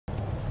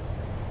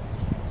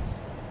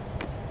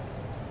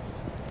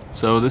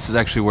So this is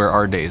actually where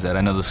our day's at.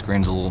 I know the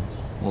screen's a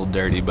little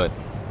dirty, but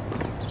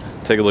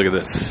take a look at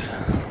this.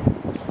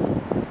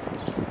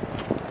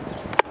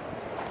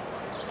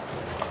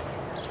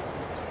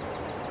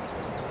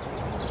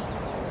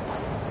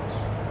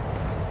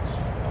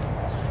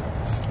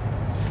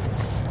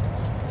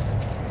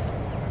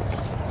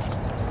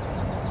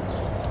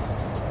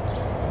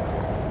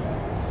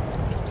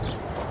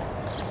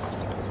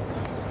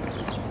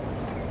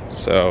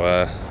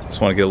 So, just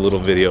want to get a little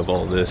video of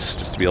all this,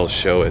 just to be able to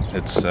show it.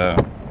 It's,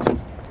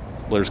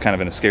 Blair's kind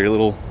of in a scary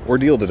little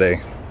ordeal today.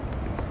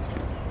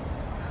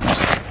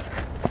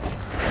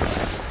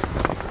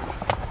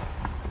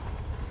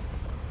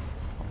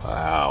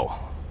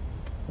 Wow.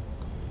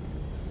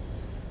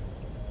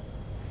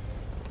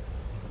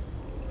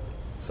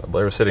 So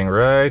Blair was sitting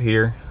right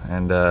here,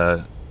 and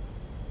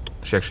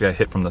she actually got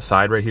hit from the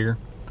side right here.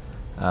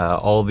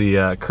 All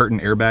the curtain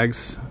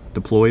airbags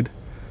deployed.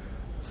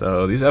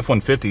 So these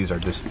F-150s are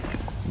just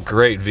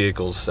great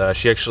vehicles.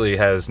 She actually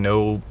has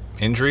no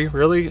injury,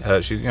 really.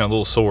 She's a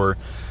little sore.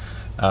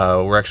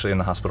 We're actually in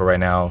the hospital right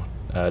now,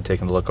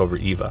 taking a look over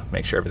Eva,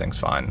 make sure everything's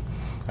fine.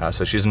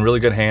 So she's in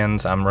really good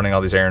hands. I'm running all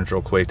these errands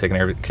real quick, taking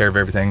care of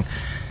everything,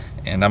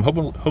 and I'm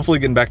hopefully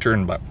getting back to her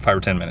in about 5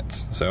 or 10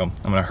 minutes. So I'm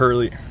gonna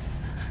hurry.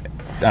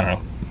 I don't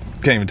know,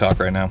 can't even talk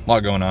right now. A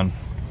lot going on,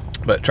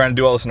 but trying to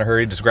do all this in a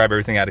hurry. Just grab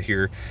everything out of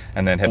here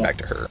and then head back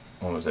to her.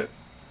 What was it?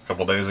 A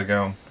couple days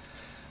ago.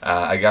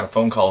 I got a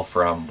phone call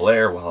from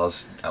Blair while I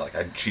was,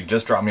 she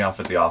just dropped me off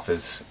at the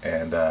office,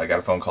 and I got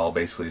a phone call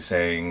basically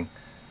saying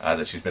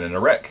that she's been in a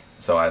wreck.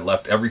 So I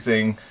left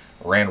everything,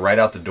 ran right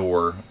out the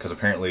door, because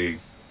apparently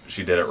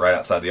she did it right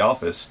outside the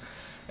office.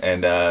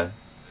 And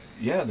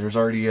yeah, there's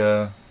already,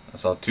 I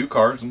saw 2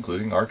 cars,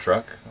 including our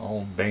truck,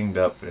 all banged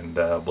up, and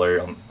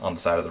Blair on the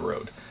side of the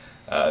road.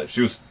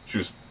 She was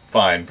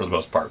fine for the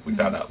most part. We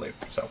found out later.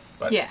 So,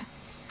 but yeah.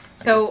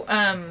 So,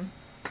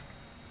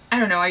 I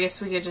don't know, I guess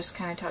we could just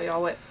kind of tell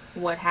y'all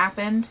what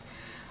happened,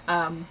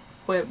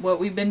 what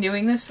we've been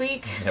doing this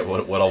week. Yeah,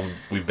 what all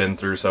we've been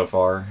through so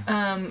far.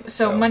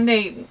 So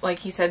Monday, like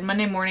he said,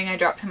 Monday morning I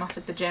dropped him off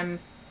at the gym,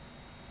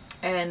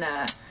 and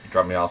you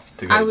dropped me off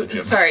to go to the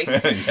gym. Sorry.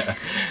 Yeah.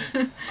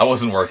 I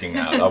wasn't working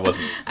out.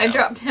 I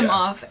dropped him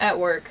off at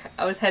work.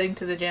 I was heading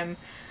to the gym,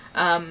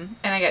 and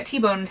I got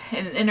T-boned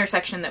in an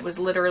intersection that was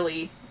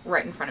literally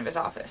right in front of his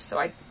office. So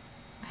I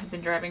had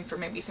been driving for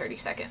maybe 30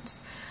 seconds.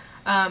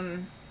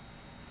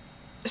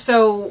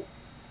 So,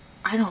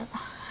 I don't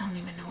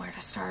even know where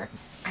to start.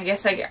 I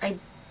guess I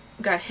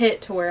got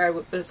hit to where I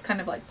was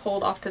kind of like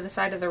pulled off to the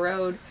side of the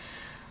road.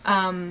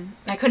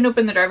 I couldn't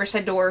open the driver's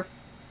side door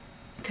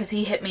because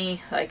he hit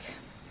me like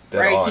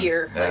right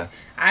here. Yeah. Like,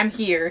 I'm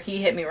here. He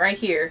hit me right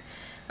here.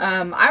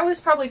 I was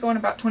probably going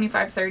about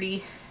 25,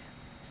 30.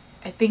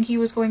 I think he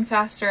was going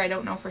faster. I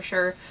don't know for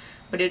sure.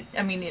 But it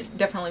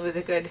definitely was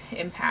a good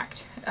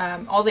impact.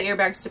 All the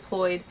airbags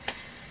deployed.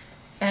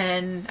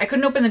 And I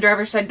couldn't open the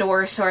driver's side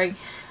door, so I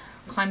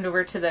climbed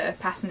over to the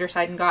passenger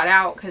side and got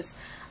out, because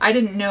I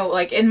didn't know,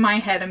 like, in my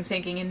head I'm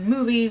thinking in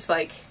movies,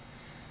 like,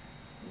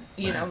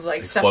 you know,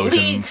 like stuff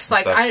leaks,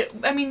 like,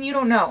 I mean, you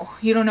don't know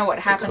what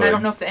happened. I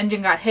don't know if the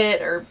engine got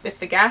hit or if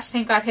the gas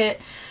tank got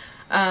hit.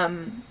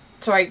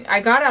 So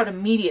I got out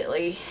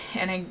immediately,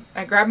 and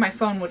I grabbed my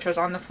phone, which was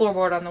on the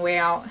floorboard on the way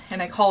out,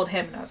 and I called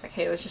him, and I was like,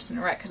 hey, it was just in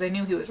a wreck, because I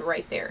knew he was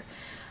right there.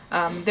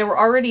 There were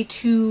already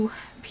 2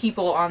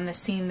 people on the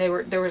scene.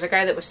 There was a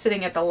guy that was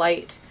sitting at the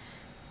light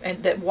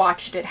and that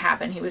watched it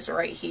happen. He was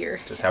right here.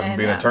 Just happened to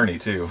be an attorney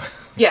too.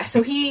 Yeah,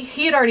 so he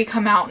had already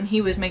come out, and he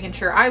was making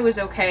sure I was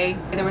okay.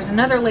 There was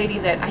another lady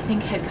that I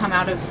think had come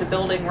out of the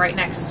building right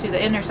next to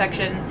the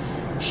intersection.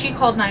 She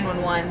called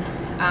 911,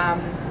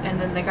 and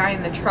then the guy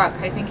in the truck,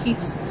 I think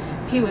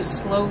he was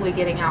slowly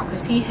getting out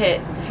because he hit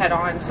head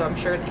on, so I'm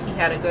sure that he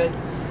had a good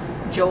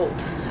jolt.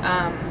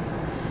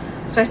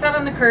 So I sat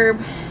on the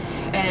curb,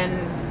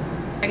 and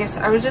I guess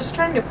I was just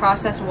trying to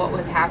process what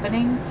was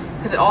happening,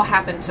 because it all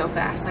happened so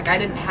fast. Like, I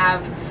didn't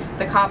have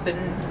the cop,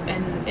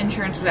 and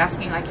insurance was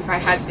asking, like, if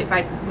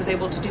I was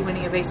able to do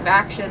any evasive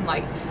action.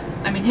 Like,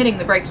 I mean, hitting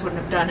the brakes wouldn't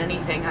have done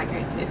anything. Like,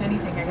 if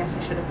anything, I guess I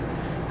should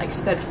have, like,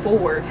 sped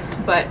forward.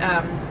 But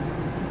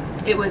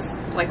it was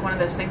like one of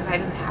those things I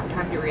didn't have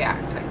time to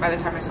react. Like, by the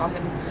time I saw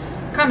him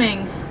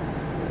coming,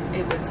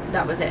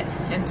 that was it.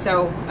 And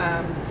so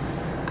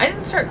I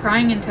didn't start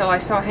crying until I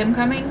saw him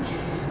coming,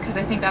 because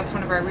I think that's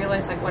whenever I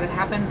realized, like, what had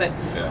happened. But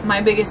yeah,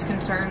 my biggest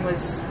concern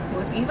was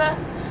Eva.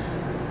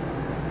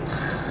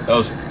 That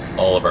was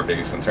all of our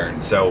biggest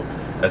concerns. So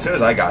as soon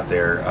as I got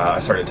there, I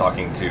started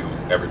talking to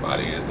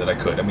everybody that I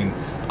could. I mean,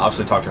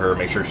 obviously talked to her,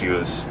 make sure she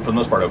was, for the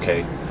most part, okay.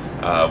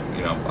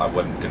 You know, I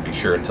wasn't going to be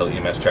sure until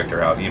EMS checked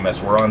her out.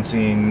 EMS were on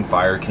scene,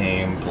 fire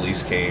came,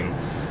 police came.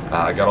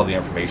 I got all the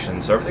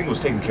information, so everything was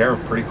taken care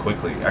of pretty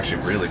quickly,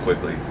 actually really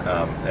quickly.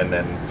 And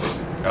then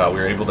we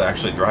were able to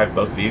actually drive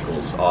both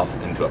vehicles off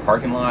into a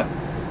parking lot.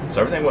 So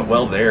everything went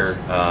well there.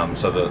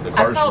 So the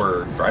cars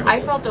were drivable.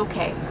 I felt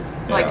okay.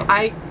 Yeah.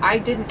 Like, I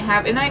didn't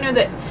have, and I know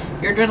that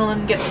your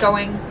adrenaline gets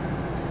going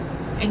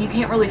and you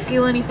can't really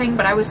feel anything,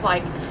 but I was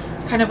like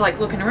kind of like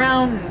looking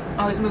around, and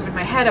I was moving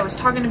my head, I was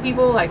talking to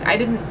people. Like, I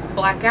didn't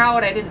black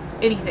out, I didn't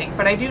anything,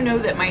 but I do know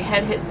that my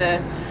head hit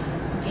the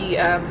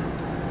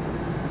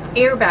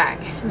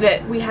airbag.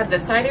 That we had the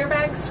side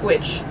airbags,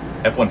 which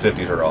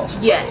F-150s are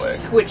awesome. yes, by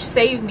the way. which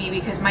saved me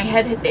because my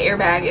head hit the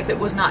airbag. If it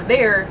was not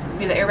there,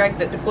 the airbag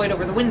that deployed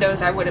over the windows,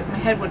 my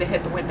head would have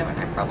hit the window and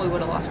I probably would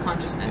have lost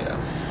consciousness.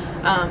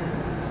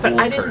 But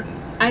I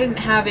didn't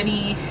have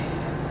any,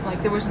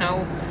 like, there was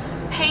no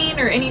pain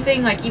or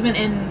anything, like even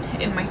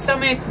in my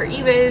stomach where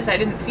Eva is, I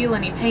didn't feel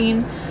any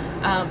pain,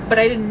 but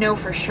I didn't know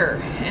for sure.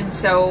 And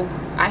so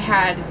I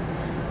had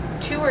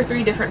 2 or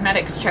 3 different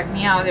medics check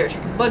me out. They were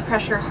checking blood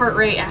pressure, heart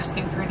rate,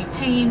 asking for any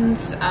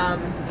pains,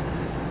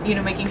 you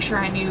know, making sure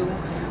I knew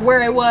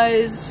where I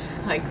was,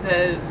 like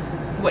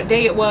what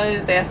day it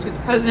was. They asked who the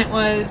president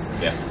was.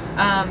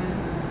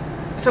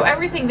 So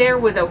everything there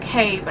was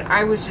okay, but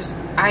I was just,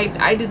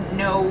 I didn't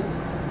know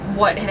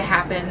what had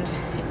happened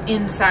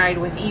inside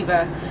with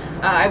Eva.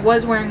 I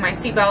was wearing my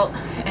seatbelt,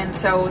 and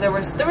so there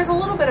was a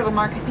little bit of a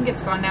mark. I think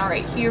it's gone now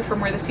right here from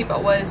where the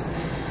seatbelt was,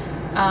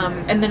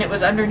 and then it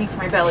was underneath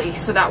my belly.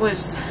 So that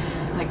was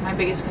like my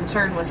biggest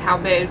concern, was how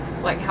big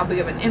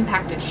of an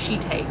impact did she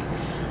take.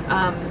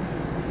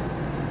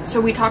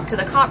 So we talked to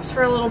the cops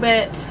for a little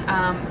bit,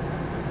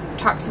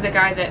 talked to the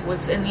guy that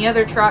was in the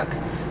other truck,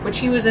 which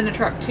he was in a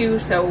truck too.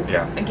 So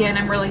again,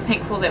 I'm really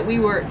thankful that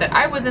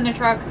I was in a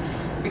truck,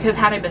 because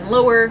had I been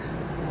lower,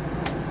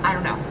 I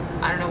don't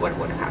know what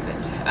would have happened.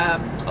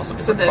 Also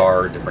different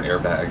car, different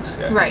airbags.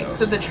 Yeah, right.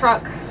 So the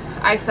truck,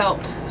 I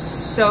felt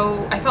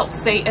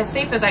safe, as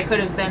safe as I could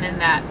have been in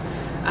that,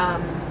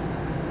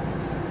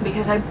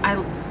 because I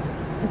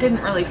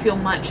didn't really feel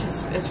much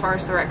as far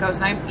as the wreck goes.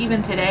 And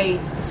even today,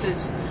 this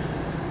is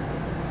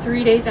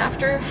 3 days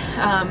after,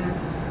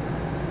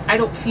 I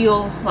don't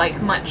feel like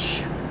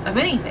much of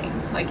anything,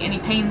 like any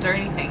pains or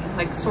anything,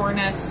 like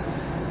soreness,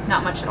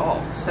 not much at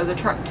all. So the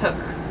truck took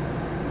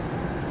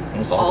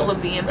all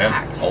of the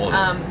impact.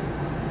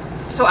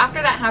 So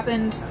after that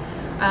happened,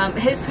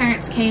 his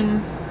parents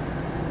came,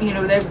 you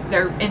know,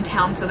 they're in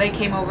town, so they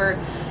came over,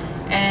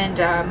 and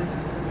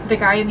the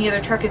guy in the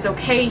other truck is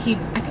okay.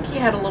 I think he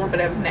had a little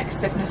bit of neck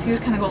stiffness. He was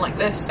kind of going like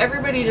this.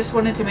 Everybody just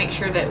wanted to make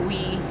sure that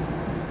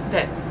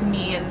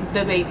me and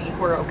the baby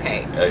were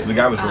okay. The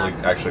guy was really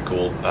actually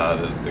cool.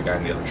 The guy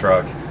in the other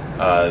truck.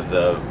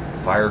 The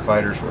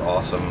firefighters were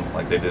awesome.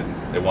 Like,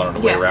 they wanted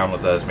to wait around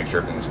with us, make sure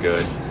everything was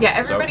good. Yeah,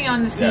 everybody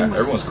on the scene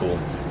everyone was cool.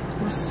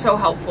 Was so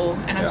helpful,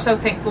 and I'm so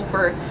thankful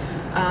for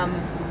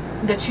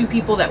the 2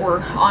 people that were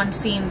on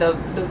scene, the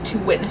 2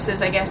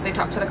 witnesses, I guess. They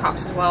talked to the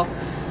cops as well.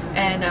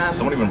 And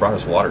someone even brought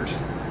us waters.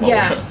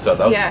 So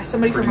that was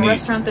somebody from a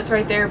restaurant that's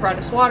right there brought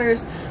us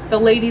waters. The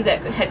lady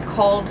that had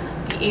called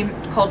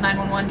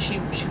 911,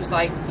 she was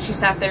like, she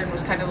sat there and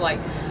was kind of like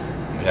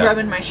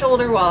rubbing my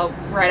shoulder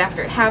right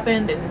after it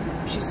happened,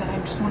 and she said, I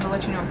just want to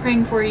let you know I'm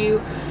praying for you.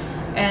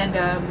 And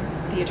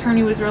the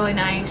attorney was really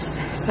nice.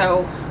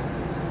 So,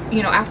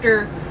 you know,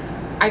 after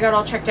I got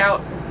all checked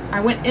out, I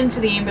went into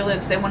the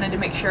ambulance. They wanted to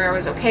make sure I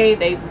was okay.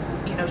 They,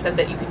 you know, said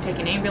that you could take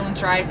an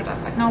ambulance ride, but I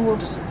was like, no, we'll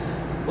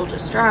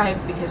just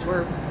drive, because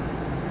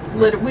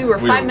we were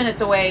 5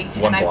 minutes away,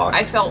 and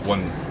I felt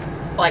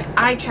like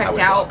I checked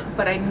out,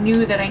 but I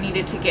knew that I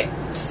needed to get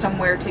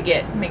somewhere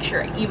to make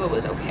sure Eva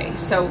was okay.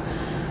 So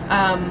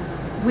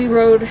we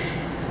rode,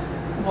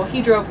 well,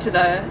 he drove to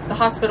the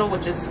hospital,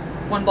 which is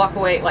 1 block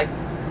away, like,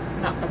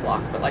 not a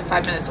block, but like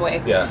 5 minutes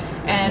away. Yeah,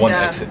 it's and, 1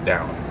 exit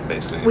down,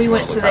 basically. We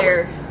went to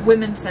their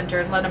women's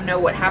center and let them know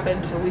what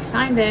happened. So we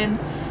signed in.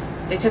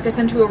 They took us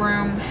into a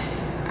room.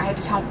 I had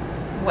to tell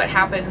what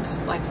happened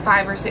like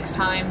 5 or 6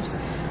 times.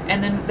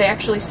 And then they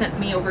actually sent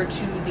me over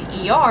to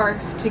the ER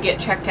to get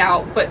checked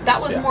out. But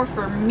that was more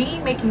for me,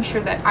 making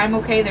sure that I'm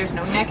okay. There's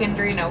no neck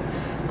injury, no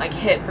like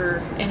hip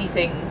or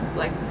anything,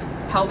 like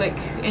pelvic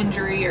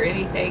injury or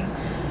anything.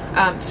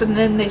 So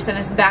then they sent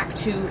us back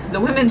to the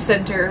women's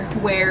center,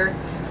 where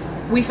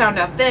we found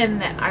out then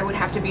that I would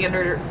have to be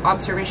under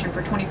observation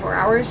for 24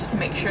 hours to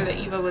make sure that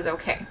Eva was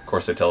okay. Of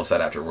course, they tell us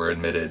that after we're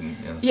admitted,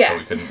 and so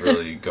we couldn't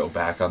really go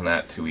back on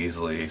that too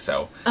easily.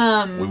 So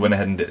we went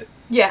ahead and did it.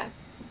 Yeah,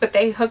 but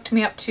they hooked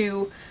me up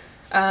to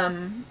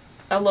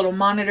a little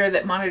monitor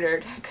that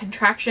monitored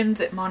contractions.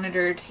 It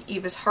monitored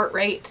Eva's heart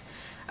rate.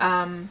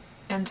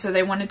 And so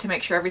they wanted to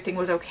make sure everything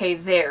was okay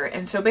there.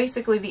 And so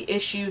basically the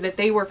issue that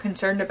they were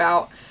concerned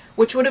about,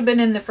 which would have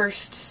been in the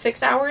first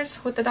 6 hours,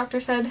 what the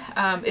doctor said,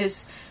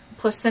 is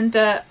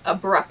placenta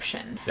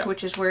abruption,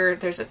 which is where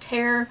there's a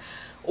tear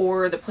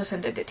or the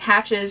placenta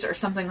detaches or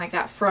something like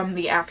that from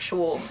the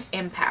actual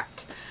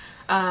impact.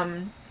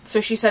 So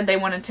she said they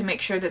wanted to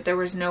make sure that there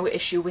was no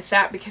issue with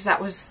that, because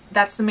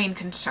that's the main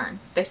concern.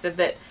 They said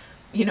that,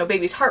 you know,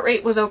 baby's heart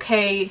rate was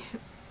okay.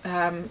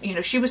 You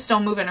know, she was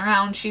still moving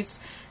around.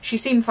 She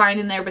seemed fine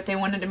in there, but they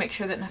wanted to make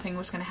sure that nothing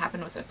was going to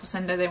happen with the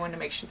placenta. They wanted to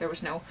make sure there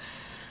was no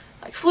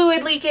like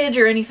fluid leakage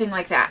or anything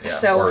like that.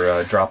 Yeah,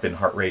 or drop in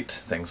heart rate,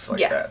 things like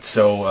that.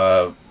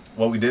 So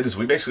what we did is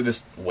we basically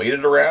just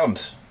waited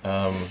around.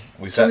 So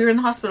we were in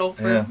the hospital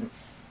for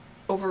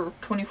over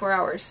 24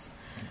 hours.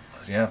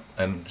 Yeah,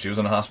 and she was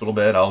in a hospital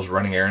bed. I was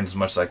running errands as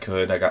much as I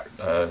could. I got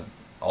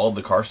all of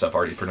the car stuff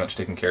already pretty much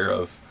taken care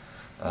of,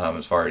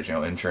 as far as,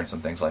 insurance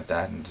and things like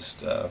that, and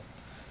just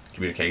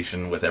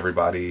communication with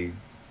everybody.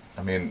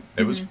 I mean,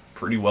 it was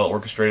pretty well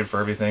orchestrated for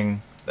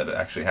everything that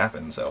actually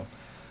happened. So,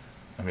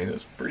 I mean, it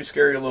was a pretty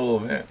scary little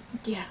event.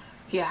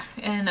 Yeah,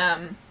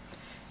 and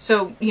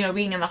so,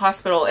 being in the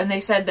hospital, and they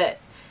said that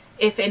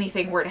if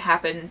anything were to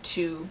happen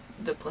to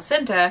the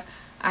placenta,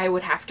 I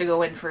would have to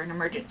go in for an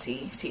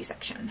emergency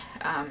C-section.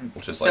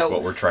 Which is like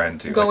what we're trying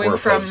to, going we're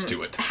from opposed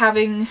to it.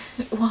 Having,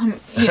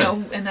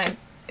 and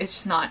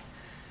it's not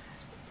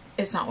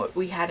what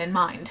we had in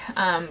mind.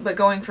 But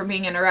going from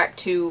being in a wreck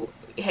to,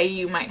 hey,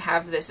 you might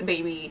have this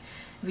baby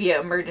via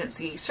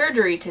emergency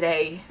surgery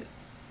today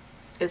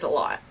is a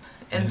lot.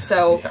 And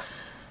so,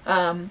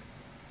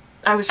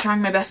 I was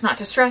trying my best not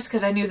to stress,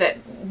 because I knew that,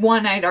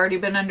 one, I'd already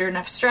been under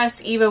enough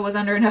stress, Eva was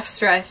under enough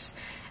stress,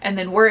 and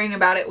then worrying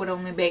about it would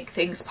only make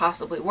things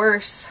possibly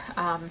worse.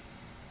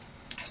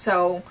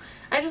 So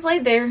I just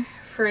laid there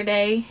for a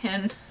day,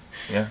 and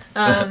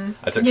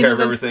I took care of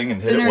everything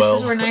and hit it well. The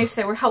nurses were nice,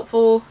 they were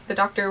helpful, the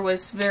doctor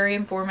was very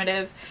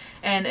informative,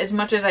 and as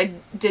much as I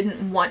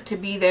didn't want to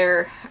be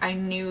there, I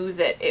knew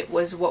that it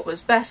was what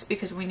was best,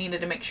 because we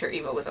needed to make sure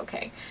Eva was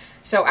okay.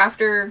 So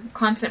after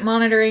constant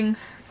monitoring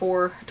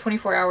for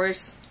 24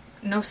 hours,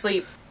 no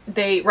sleep,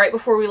 right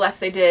before we left,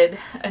 they did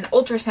an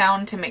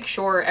ultrasound to make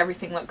sure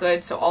everything looked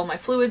good. So all my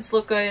fluids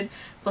look good,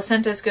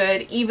 placenta's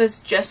good, Eva's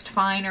just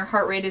fine, her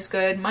heart rate is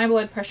good, my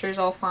blood pressure is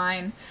all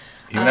fine.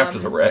 Even after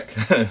the wreck,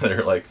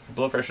 they're like,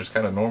 blood pressure's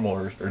kind of normal,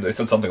 or they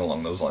said something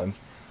along those lines.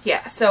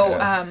 Yeah, so,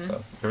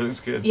 so everything's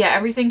good. Yeah,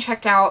 everything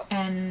checked out,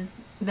 and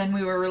then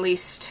we were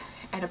released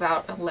at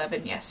about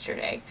 11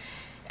 yesterday.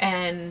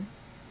 And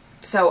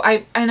so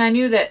I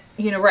knew that,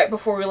 right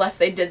before we left,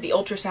 they did the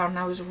ultrasound, and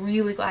I was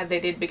really glad they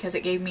did, because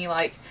it gave me,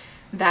 like,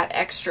 that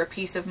extra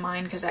peace of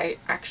mind, because I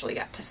actually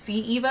got to see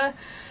Eva,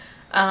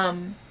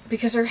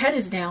 because her head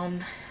is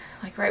down,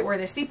 like, right where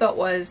the seatbelt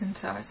was, and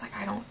so I was like,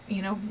 I don't,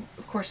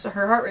 of course,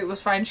 her heart rate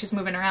was fine, she's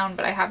moving around,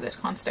 but I have this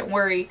constant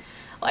worry,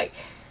 like...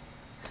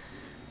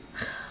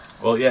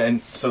 Well, yeah,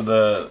 and so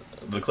the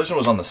collision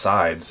was on the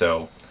side,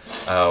 so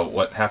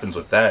what happens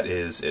with that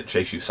is it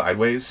shakes you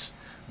sideways,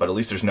 but at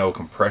least there's no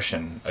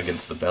compression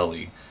against the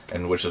belly,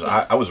 and which is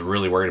I was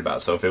really worried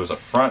about. So if it was a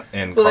front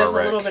end car there's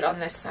wreck, a little bit on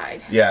this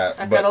side. Yeah,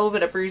 I've got a little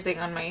bit of bruising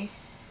on my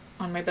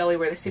belly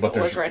where the seatbelt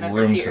was right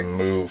under here. But there's room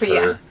to move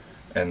her,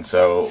 and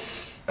so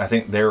I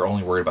think they're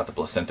only worried about the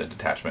placenta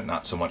detachment,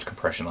 not so much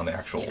compression on the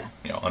actual,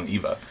 on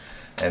Eva,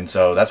 and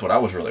so that's what I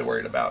was really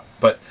worried about.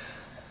 But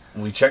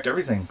we checked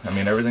everything. I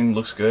mean, everything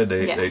looks good.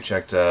 They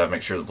checked,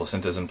 make sure the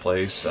placenta's in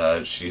place.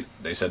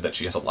 They said that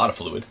she has a lot of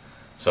fluid.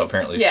 So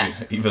apparently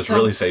Eva's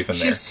really safe in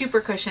there. She's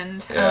super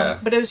cushioned. Yeah.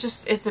 But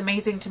it's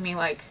amazing to me,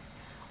 like,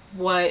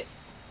 what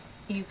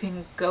you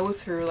can go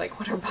through, like,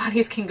 what our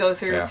bodies can go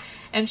through. Yeah.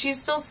 And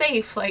she's still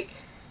safe, like...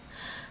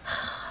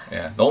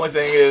 Yeah. The only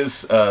thing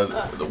is,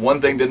 the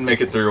one thing didn't make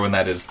it through, and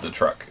that is the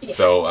truck. Yeah.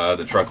 So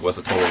the truck was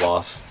a total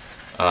loss.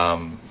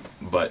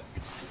 But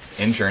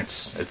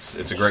insurance,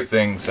 it's a great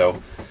thing.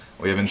 So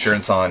we have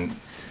insurance on,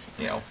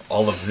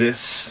 all of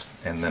this,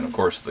 and then, of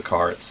course, the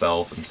car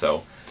itself. And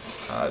so...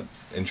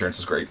 insurance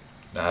is great.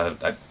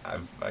 I've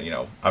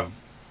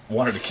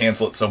wanted to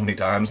cancel it so many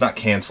times. Not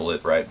cancel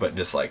it, right? But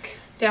just like...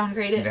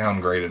 Downgrade it.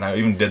 Downgrade it. And I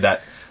even did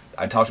that.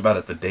 I talked about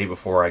it the day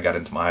before I got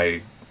into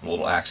my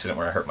little accident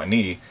where I hurt my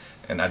knee.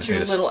 And I just Your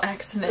little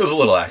accident. It was a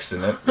little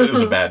accident. It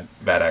was a bad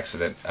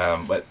accident.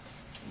 But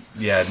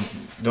yeah,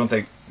 don't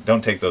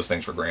take those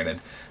things for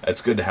granted.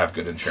 It's good to have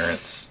good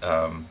insurance.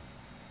 I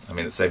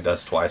mean, it saved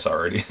us twice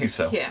already.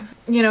 So yeah,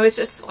 it's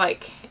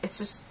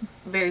just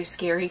very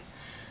scary.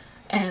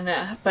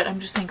 And, but I'm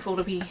just thankful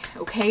to be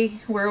okay.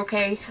 We're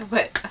okay.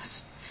 But,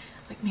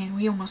 like, man,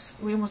 we almost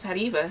had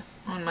Eva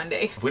on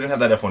Monday. If we didn't have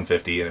that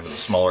F-150 and it was a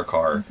smaller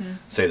car,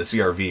 say the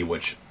CRV,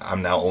 which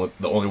I'm now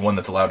the only one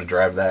that's allowed to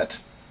drive that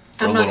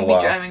for a little while. I'm not going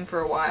to be driving for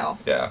a while.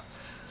 Yeah.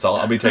 So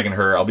I'll be taking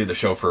her. I'll be the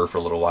chauffeur for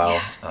a little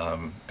while. Yeah.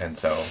 And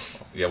so,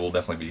 yeah, we'll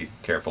definitely be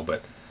careful.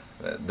 But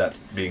that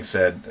being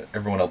said,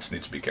 everyone else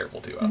needs to be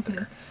careful, too, out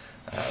there.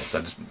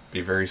 So just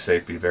be very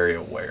safe, be very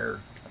aware.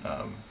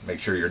 Make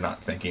sure you're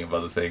not thinking of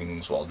other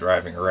things while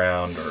driving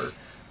around or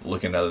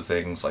looking at other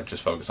things. Like,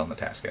 just focus on the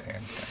task at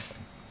hand. Kind of thing.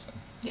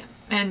 So.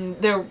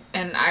 Yeah,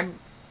 and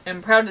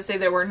I'm proud to say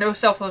there were no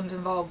cell phones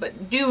involved,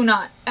 but do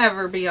not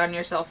ever be on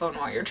your cell phone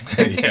while you're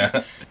driving.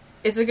 Yeah.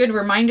 It's a good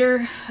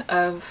reminder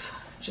of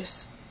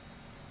just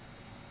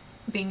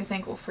being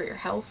thankful for your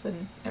health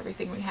and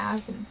everything we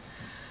have. And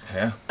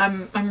yeah,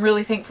 I'm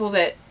really thankful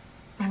that,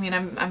 I mean,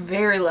 I'm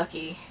very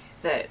lucky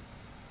that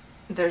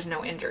there's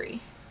no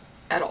injury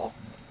at all.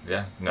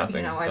 Yeah,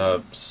 nothing.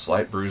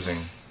 Slight bruising.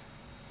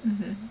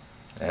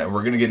 And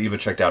we're going to get Eva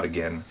checked out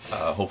again,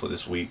 hopefully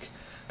this week.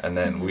 And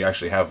then we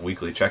actually have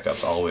weekly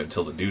checkups all the way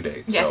until the due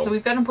date. Yeah, so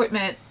we've got an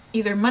appointment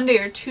either Monday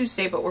or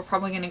Tuesday, but we're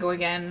probably going to go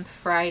again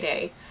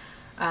Friday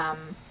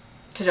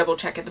to double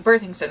check at the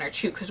birthing center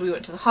too, because we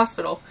went to the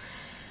hospital.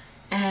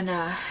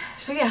 And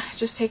so yeah,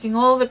 just taking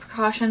all the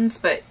precautions,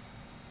 but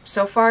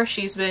so far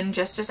she's been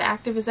just as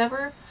active as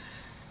ever,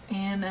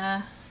 and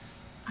I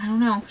don't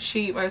know,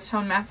 I was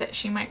telling Matt that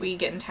she might be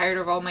getting tired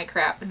of all my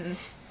crap and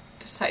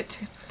decide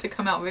to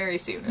come out very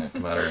soon. Yeah,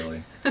 come out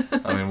early.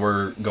 I mean,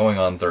 we're going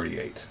on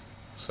 38,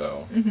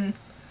 so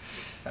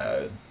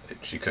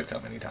she could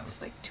come anytime.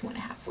 It's like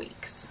 2.5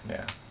 weeks.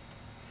 Yeah.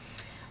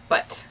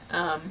 But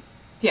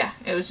yeah,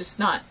 it was just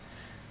not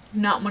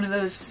one of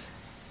those,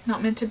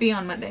 not meant to be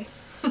on Monday.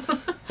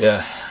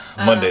 Yeah,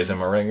 Mondays,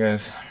 am I right,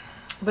 guys?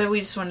 But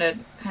we just wanted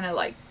to kind of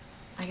like,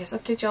 I guess,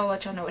 update y'all,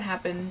 let y'all know what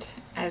happened.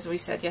 As we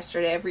said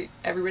yesterday,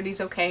 everybody's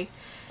okay.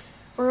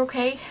 We're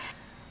okay.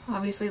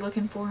 Obviously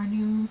looking for a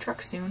new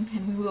truck soon,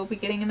 and we will be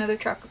getting another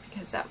truck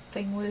because that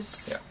thing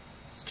was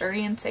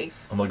sturdy and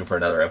safe. I'm looking for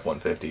another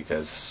F-150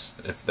 because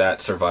if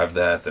that survived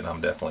that, then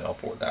I'm definitely all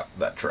for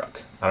that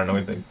truck. I don't know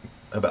anything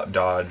about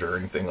Dodge or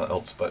anything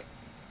else, but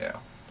yeah.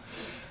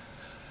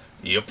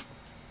 Yep.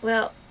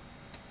 Well,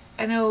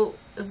 I know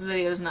this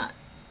video is not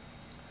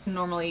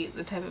normally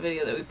the type of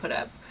video that we put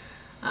up.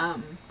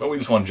 But we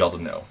just wanted y'all to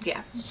know.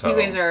 Yeah. So,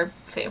 you guys are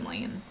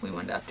family, and we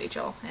wanted to update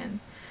y'all. And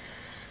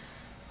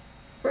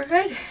we're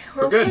good.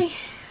 We're okay. Good.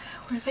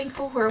 We're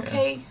thankful. We're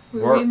okay. We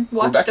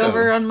watched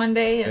over on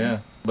Monday.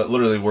 And but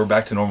literally we're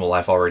back to normal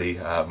life already.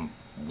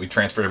 We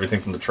transferred everything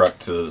from the truck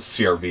to the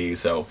CRV,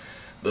 so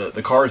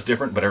the car is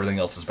different, but everything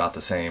else is about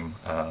the same,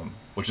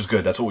 which is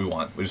good. That's what we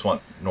want. We just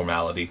want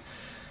normality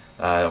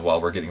while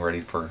we're getting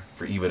ready for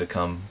Eva to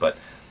come. But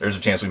there's a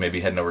chance we may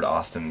be heading over to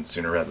Austin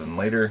sooner rather than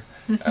later,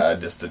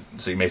 so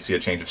you may see a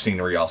change of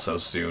scenery also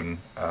soon.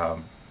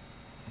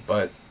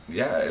 But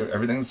yeah,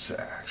 everything's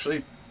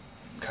actually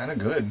kind of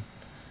good.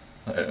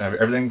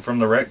 Everything from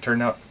the wreck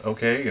turned out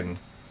okay, and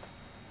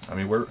I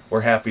mean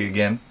we're happy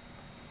again.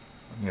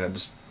 You know,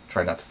 just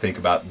try not to think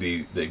about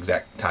the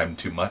exact time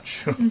too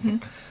much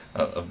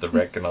of the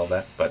wreck and all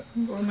that. But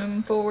we're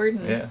moving forward.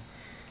 And yeah,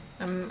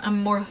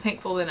 I'm more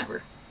thankful than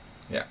ever.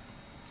 Yeah,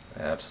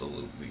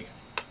 absolutely.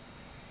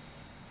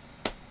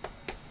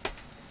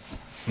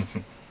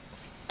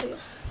 Have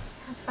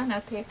fun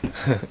out there.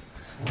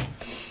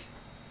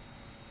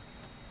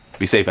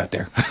 Be safe out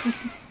there.